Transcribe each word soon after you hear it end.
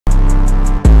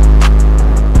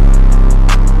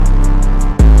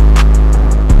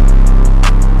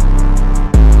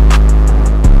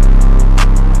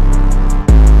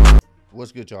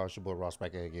What's good, y'all? It's your boy Ross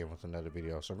back again with another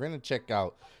video. So we're going to check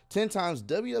out 10 times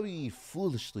WWE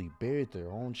foolishly buried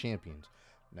their own champions.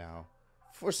 Now,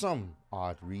 for some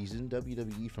odd reason,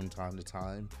 WWE from time to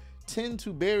time tend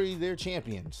to bury their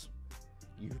champions.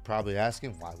 You're probably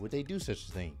asking, why would they do such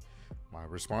a thing? My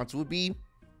response would be,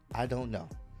 I don't know.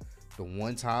 The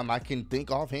one time I can think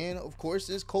offhand, of course,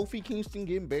 is Kofi Kingston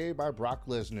getting buried by Brock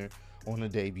Lesnar on a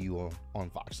debut on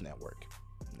Fox Network.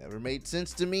 Never made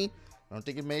sense to me. I don't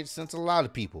think it made sense to a lot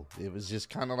of people. It was just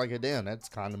kind of like, damn, that's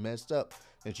kind of messed up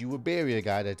that you would bury a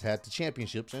guy that's had the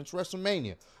championship since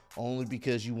WrestleMania only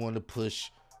because you want to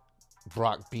push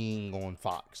Brock being on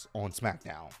Fox, on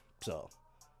SmackDown. So,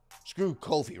 screw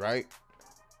Kofi, right?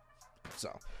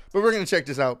 So, but we're going to check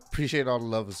this out. Appreciate all the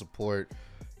love and support.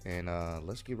 And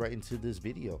let's get right into this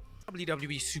video.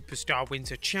 WWE superstar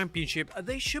wins a championship,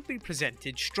 they should be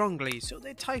presented strongly so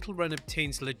their title run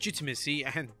obtains legitimacy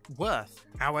and worth.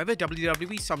 However,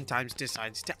 WWE sometimes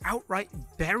decides to outright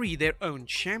bury their own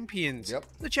champions.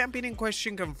 The champion in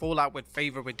question can fall out with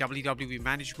favor with WWE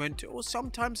management, or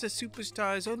sometimes the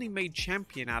superstar is only made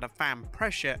champion out of fan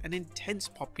pressure and intense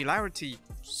popularity.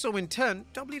 So in turn,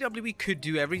 WWE could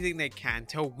do everything they can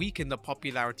to weaken the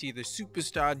popularity of the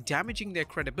superstar, damaging their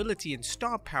credibility and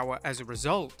star power as a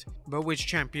result. But which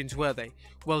champions were they?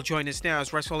 Well, join us now as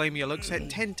WrestleMania looks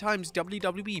at 10 times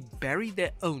WWE buried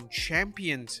their own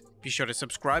champions. Be sure to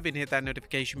subscribe and hit that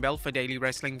notification bell for daily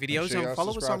wrestling videos, and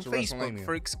follow us on Facebook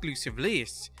for exclusive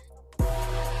lists.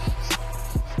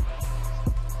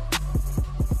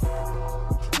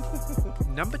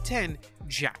 Number 10.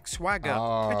 Jack Swagger.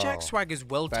 Jack Swagger's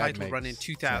world title run in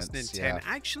 2010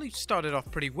 actually started off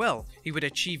pretty well. He would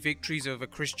achieve victories over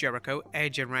Chris Jericho,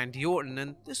 Edge and Randy Orton,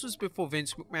 and this was before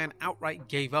Vince McMahon outright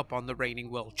gave up on the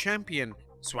reigning world champion.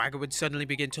 Swagger would suddenly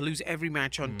begin to lose every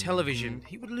match on television.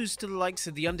 He would lose to the likes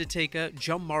of The Undertaker,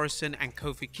 John Morrison and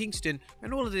Kofi Kingston,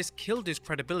 and all of this killed his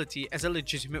credibility as a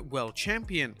legitimate world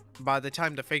champion. By the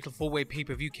time the Fatal 4-Way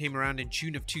pay-per-view came around in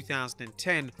June of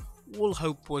 2010, all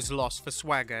hope was lost for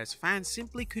Swagger as fans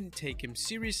simply couldn't take him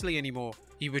seriously anymore.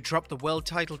 He would drop the world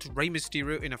title to Rey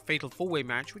Mysterio in a Fatal 4-Way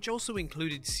match, which also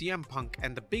included CM Punk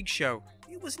and The Big Show.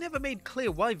 It was never made clear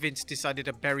why Vince decided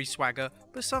to bury Swagger,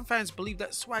 but some fans believe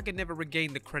that Swagger never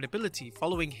regained the credibility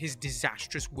following his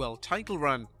disastrous world title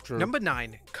run. Number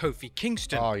 9. Kofi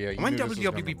Kingston. When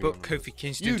WWE booked Kofi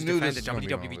Kingston to defend the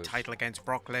WWE title against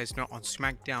Brock Lesnar on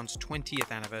SmackDown's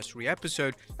 20th anniversary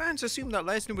episode, fans assumed that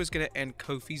Lesnar was going to end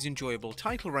Kofi's enjoyable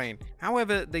title reign.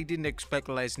 However, they didn't expect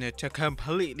Lesnar to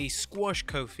completely squash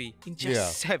Kofi in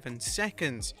just 7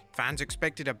 seconds. Fans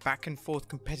expected a back-and-forth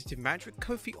competitive match with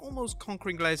Kofi almost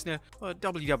conquering Lesnar, but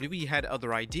WWE had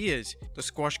other ideas. The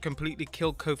squash completely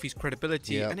killed Kofi's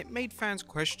credibility, and it made fans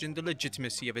question the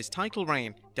legitimacy of his title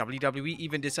reign. WWE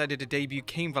even decided to debut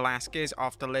Cain Velasquez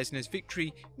after Lesnar's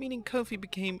victory, meaning Kofi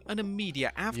became an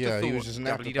immediate afterthought. He was just an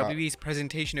afterthought. WWE's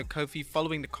presentation of Kofi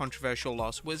following the controversial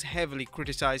loss was heavily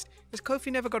criticized, as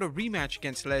Kofi never got a rematch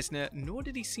against Lesnar, nor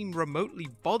did he seem remotely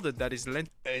bothered that his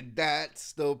length. And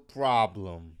that's the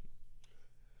problem.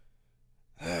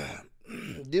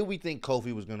 Did we think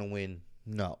Kofi was going to win?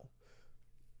 No.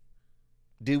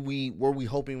 Were we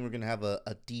hoping we were going to have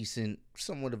a decent,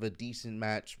 somewhat of a decent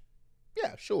match?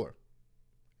 Yeah, sure.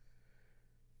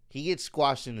 He gets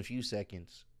squashed in a few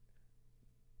seconds.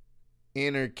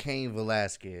 Enter Cain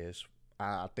Velasquez.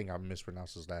 I think I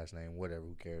mispronounced his last name. Whatever,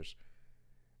 who cares?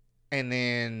 And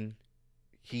then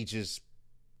he just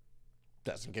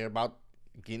doesn't care about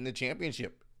getting the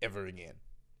championship ever again.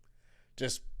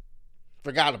 Just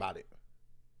forgot about it.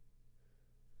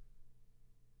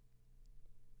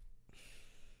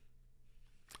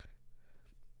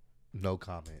 No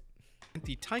comment.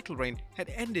 The title reign had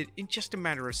ended in just a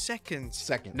matter of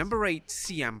seconds. Number 8.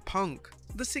 CM Punk.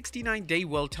 The 69-day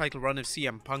world title run of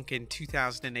CM Punk in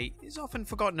 2008 is often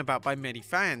forgotten about by many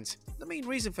fans. The main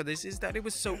reason for this is that it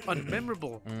was so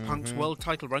unmemorable. Punk's world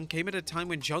title run came at a time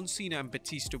when John Cena and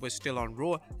Batista were still on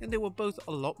Raw, and they were both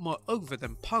a lot more over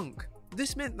than Punk.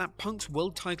 This meant that Punk's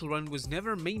world title run was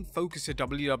never a main focus of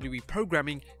WWE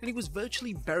programming, and he was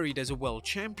virtually buried as a world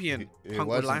champion. Punk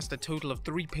would last a total of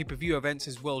 3 pay-per-view events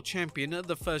as world champion,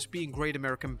 the first being Great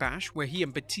American Bash, where he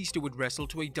and Batista would wrestle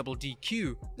to a double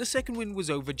DQ. The second win was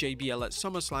over JBL at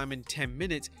SummerSlam in 10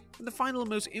 minutes, and the final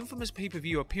most infamous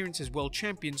pay-per-view appearance as world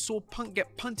champion saw Punk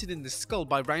get punted in the skull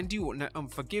by Randy Orton at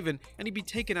Unforgiven, and he'd be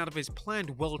taken out of his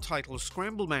planned world title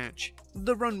scramble match.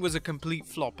 The run was a complete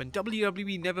flop, and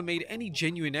WWE never made any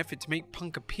genuine effort to make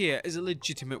Punk appear as a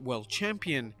legitimate world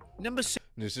champion. Number 7.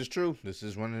 This is true. This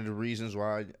is one of the reasons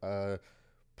why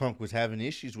Punk was having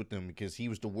issues with them, because he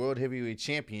was the world heavyweight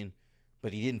champion,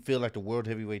 but he didn't feel like the world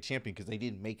heavyweight champion because they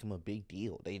didn't make him a big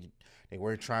deal. They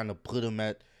weren't trying to put him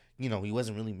at, he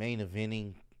wasn't really main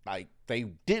eventing. Like, they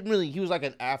didn't really, he was like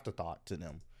an afterthought to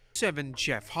them. 7.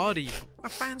 Jeff Hardy. Our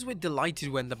fans were delighted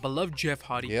when the beloved Jeff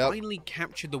Hardy finally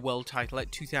captured the world title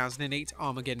at 2008's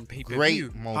Armageddon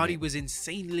pay-per-view. Hardy was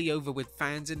insanely over with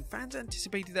fans, and fans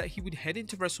anticipated that he would head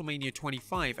into WrestleMania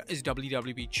 25 as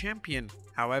WWE Champion.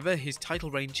 However, his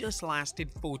title reign just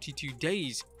lasted 42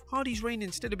 days. Hardy's reign,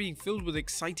 instead of being filled with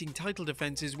exciting title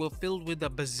defenses, were filled with a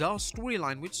bizarre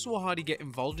storyline which saw Hardy get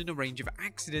involved in a range of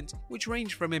accidents which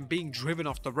ranged from him being driven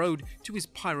off the road to his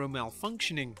pyro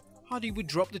malfunctioning. Hardy would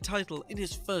drop the title in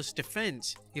his first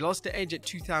defense. He lost to Edge at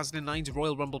 2009's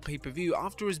Royal Rumble pay-per-view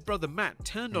after his brother Matt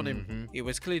turned on him. It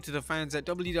was clear to the fans that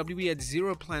WWE had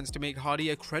zero plans to make Hardy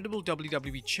a credible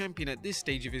WWE champion at this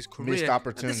stage of his career. Missed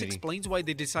opportunity. And this explains why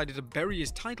they decided to bury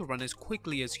his title run as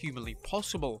quickly as humanly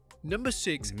possible. Number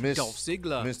 6, Dolph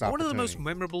Ziggler. One of the most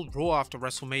memorable Raw after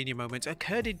WrestleMania moments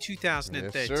occurred in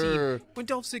 2013 when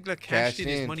Dolph Ziggler cashed in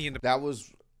his money in the... That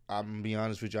was... I'm going to be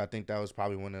honest with you, I think that was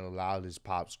probably one of the loudest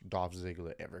pops Dolph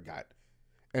Ziggler ever got.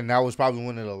 And that was probably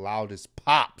one of the loudest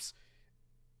pops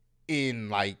in,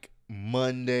 like,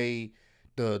 Monday,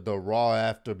 the Raw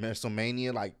after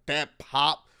WrestleMania. Like, that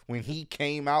pop when he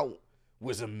came out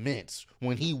was immense.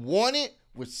 When he won it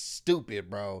was stupid,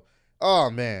 bro.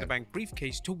 Oh, man. The bank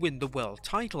briefcase to win the world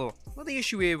title. Well, the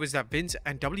issue here was that Vince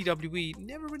and WWE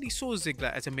never really saw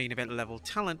Ziggler as a main event level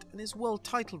talent, and his world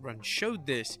title run showed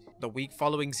this. The week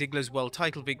following Ziggler's world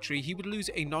title victory, he would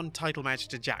lose a non-title match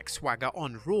to Jack Swagger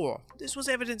on Raw. This was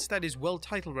evidence that his world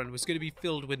title run was going to be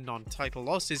filled with non-title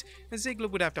losses, and Ziggler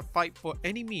would have to fight for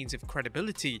any means of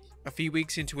credibility. A few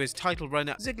weeks into his title run,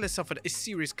 Ziggler suffered a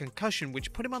serious concussion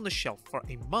which put him on the shelf for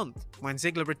a month. When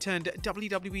Ziggler returned,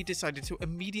 WWE decided to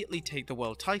immediately take the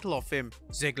world title off him.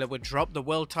 Ziggler would drop the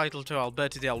world title to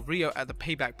Alberto Del Rio at the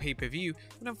Payback pay-per-view,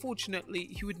 and unfortunately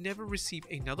he would never receive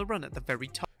another run at the very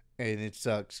top. And it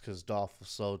sucks because Dolph was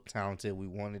so talented. We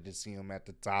wanted to see him at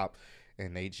the top,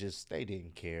 and they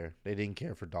didn't care. They didn't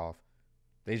care for Dolph.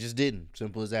 They just didn't.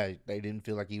 Simple as that. They didn't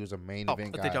feel like he was a main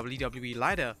event guy. The WWE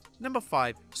ladder. Number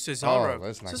 5, Cesaro.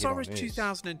 Cesaro's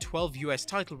 2012 US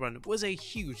title run was a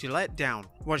huge letdown.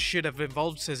 What should have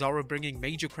involved Cesaro bringing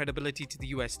major credibility to the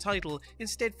US title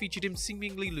instead featured him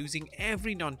seemingly losing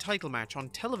every non-title match on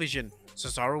television.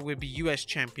 Cesaro would be US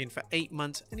champion for 8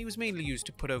 months, and he was mainly used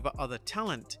to put over other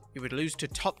talent. He would lose to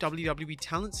top WWE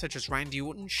talent such as Randy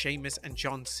Orton, Sheamus, and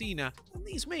John Cena, and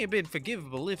these may have been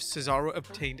forgivable if Cesaro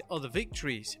obtained other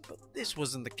victories. But this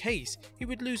wasn't the case. He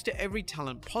would lose to every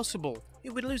talent possible. He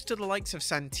would lose to the likes of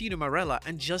Santino Marella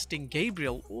and Justin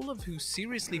Gabriel, all of who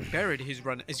seriously buried his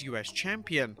run as US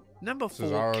champion. Number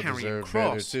 4, Karrion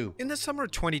Kross. In the summer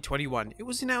of 2021, it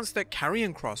was announced that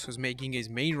Karrion Kross was making his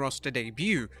main roster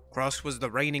debut. Kross was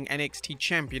the reigning NXT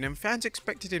champion, and fans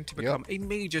expected him to become a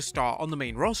major star on the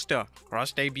main roster.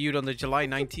 Kross debuted on the July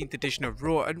 19th edition of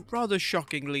Raw, and rather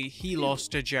shockingly, he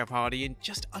lost to Jeff Hardy in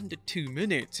just under 2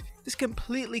 minutes. This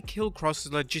completely killed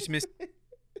Kross's legitimacy.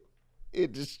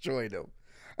 It destroyed him.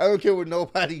 I don't care what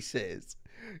nobody says.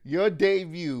 Your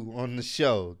debut on the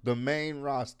show, the main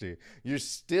roster, you're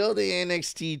still the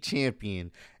NXT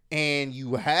champion, and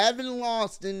you haven't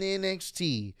lost in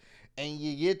NXT, and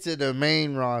you get to the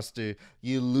main roster,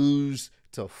 you lose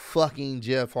to fucking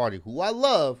Jeff Hardy, who I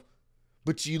love,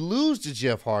 but you lose to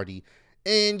Jeff Hardy,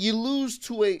 and you lose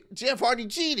to Jeff Hardy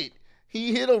cheated.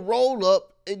 He hit a roll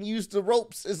up and used the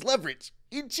ropes as leverage.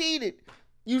 You cheated.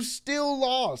 You still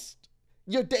lost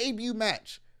your debut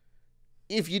match.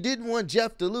 If you didn't want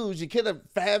Jeff to lose, you could have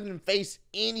had him face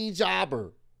any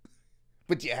jobber.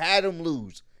 But you had him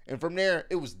lose. And from there,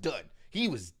 it was done. He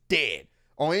was dead.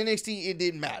 On NXT, it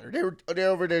didn't matter. They're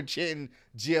over there chanting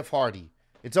Jeff Hardy.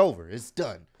 It's over. It's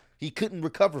done. He couldn't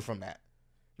recover from that.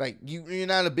 Like, you're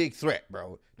not a big threat,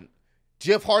 bro.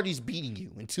 Jeff Hardy's beating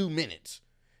you in 2 minutes.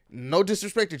 No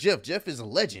disrespect to Jeff. Jeff is a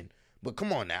legend. But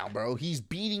come on now, bro. He's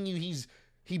beating you.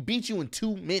 He beat you in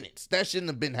 2 minutes. That shouldn't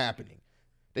have been happening.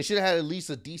 They should have had at least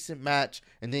a decent match,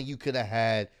 and then you could have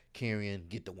had Karrion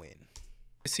get the win.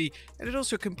 And it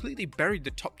also completely buried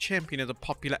the top champion of the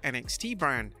popular NXT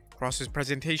brand. Kross's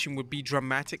presentation would be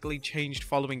dramatically changed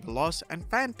following the loss, and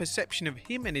fan perception of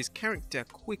him and his character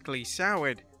quickly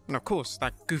soured. And of course,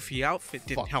 that goofy outfit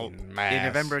didn't help. In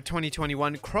November of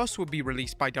 2021, Kross would be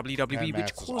released by WWE,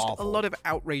 which caused a lot of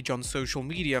outrage on social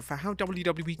media for how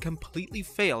WWE completely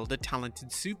failed a talented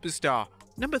superstar.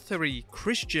 Number 3,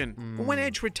 Christian. When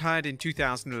Edge retired in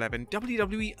 2011,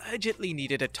 WWE urgently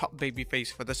needed a top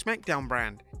babyface for the SmackDown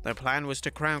brand. Their plan was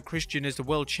to crown Christian as the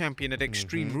world champion at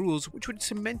Extreme Rules, which would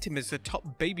cement him as the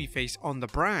top babyface on the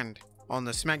brand. On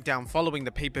the SmackDown following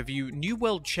the pay-per-view, new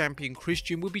world champion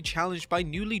Christian would be challenged by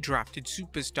newly drafted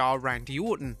superstar Randy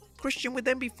Orton. Christian would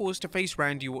then be forced to face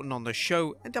Randy Orton on the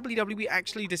show, and WWE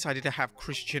actually decided to have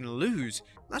Christian lose.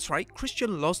 That's right,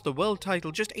 Christian lost the world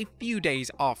title just a few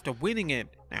days after winning it.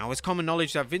 Now, it's common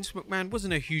knowledge that Vince McMahon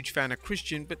wasn't a huge fan of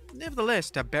Christian, but nevertheless,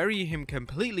 to bury him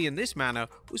completely in this manner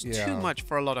was too much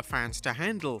for a lot of fans to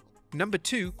handle. Number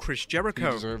 2, Chris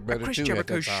Jericho. Chris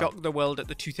Jericho shocked the world at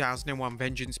the 2001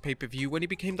 Vengeance pay-per-view when he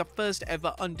became the first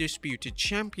ever undisputed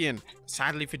champion.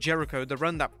 Sadly for Jericho, the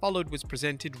run that followed was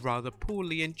presented rather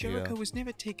poorly, and Jericho was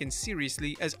never taken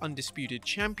seriously as undisputed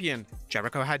champion.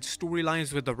 Jericho had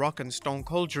storylines with The Rock and Stone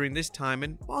Cold during this time,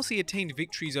 and whilst he attained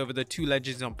victories over the two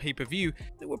legends on pay-per-view,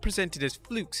 they were presented as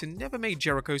flukes and never made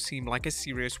Jericho seem like a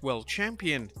serious world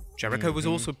champion. Jericho was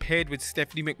also paired with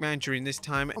Stephanie McMahon during this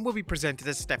time and will be presented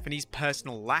as Stephanie's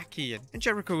personal lackey, and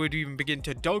Jericho would even begin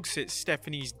to dog-sit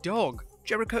Stephanie's dog.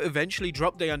 Jericho eventually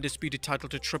dropped the undisputed title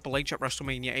to Triple H at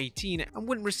WrestleMania 18 and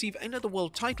wouldn't receive another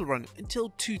world title run until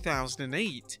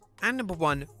 2008. And number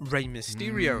 1, Rey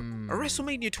Mysterio. A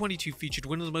WrestleMania 22 featured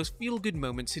one of the most feel-good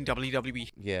moments in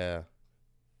WWE.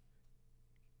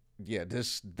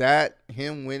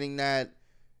 Him winning that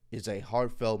is a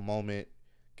heartfelt moment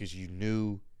because you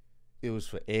knew it was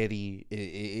for Eddie.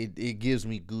 It gives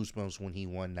me goosebumps when he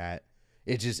won that.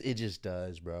 It just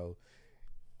does, bro.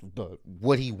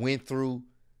 What he went through,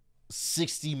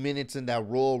 60 minutes in that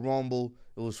Royal Rumble,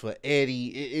 it was for Eddie.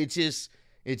 It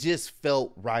just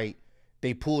felt right.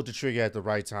 They pulled the trigger at the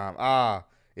right time.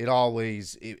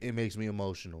 It makes me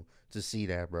emotional to see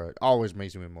that, bro. It always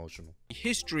makes me emotional.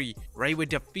 History. Rey would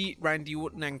defeat Randy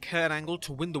Orton and Kurt Angle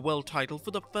to win the world title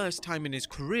for the first time in his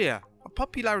career.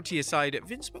 Popularity aside,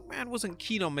 Vince McMahon wasn't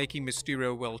keen on making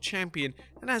Mysterio world champion,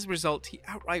 and as a result, he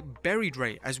outright buried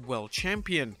Rey as world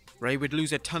champion. Rey would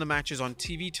lose a ton of matches on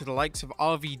TV to the likes of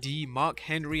RVD, Mark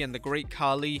Henry, and the Great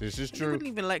Khali. This is true. They wouldn't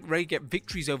even let Rey get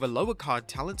victories over lower card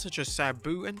talent such as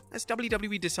Sabu, and as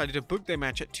WWE decided to book their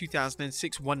match at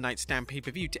 2006 One Night Stand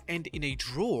pay-per-view to end in a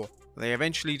draw, they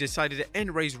eventually decided to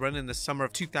end Rey's run in the summer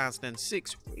of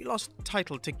 2006, where he lost the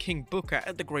title to King Booker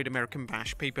at the Great American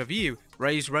Bash pay-per-view.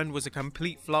 Rey's run was a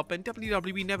complete flop, and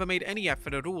WWE never made any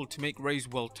effort at all to make Rey's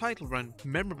world title run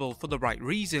memorable for the right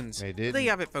reasons. They did. There you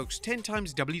have it, folks. 10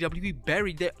 times WWE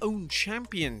buried their own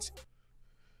champions.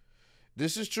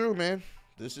 This is true, man.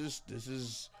 This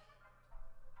is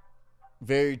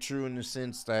very true in the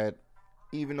sense that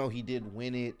even though he did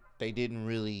win it, they didn't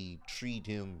really treat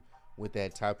him with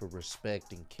that type of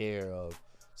respect and care of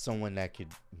someone that could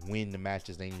win the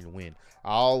matches they need to win.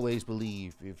 I always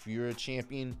believe if you're a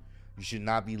champion, you should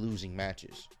not be losing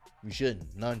matches. You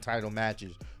shouldn't. Non-title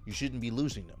matches, you shouldn't be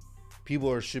losing them.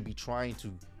 People should be trying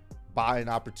to buy an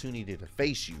opportunity to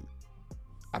face you.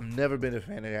 I've never been a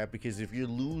fan of that, because if you're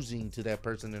losing to that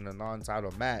person in a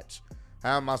non-title match,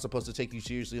 how am I supposed to take you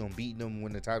seriously on beating them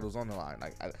when the title's on the line?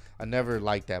 Like I never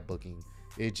liked that booking.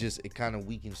 It kind of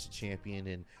weakens the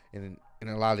champion, and in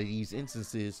a lot of these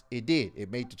instances, it did. It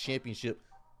made the championship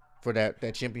for that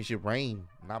championship reign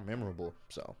not memorable.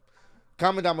 So,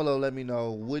 comment down below. Let me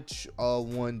know which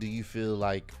one do you feel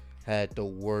like had the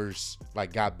worst,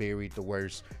 like got buried the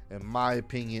worst. In my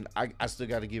opinion, I still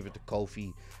got to give it to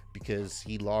Kofi, because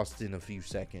he lost in a few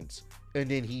seconds,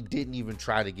 and then he didn't even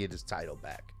try to get his title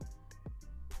back.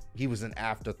 He was an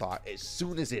afterthought. As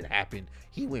soon as it happened,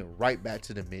 he went right back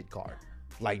to the mid card.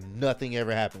 Like nothing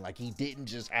ever happened. Like he didn't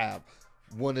just have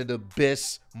one of the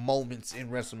best moments in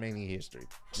WrestleMania history.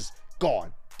 Just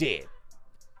gone, dead.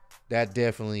 That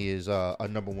definitely is a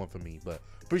 #1 for me. But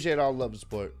appreciate all the love and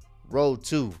support. Road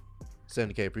to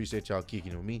 70K. Appreciate y'all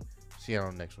kicking with me. See y'all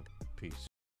on the next one. Peace.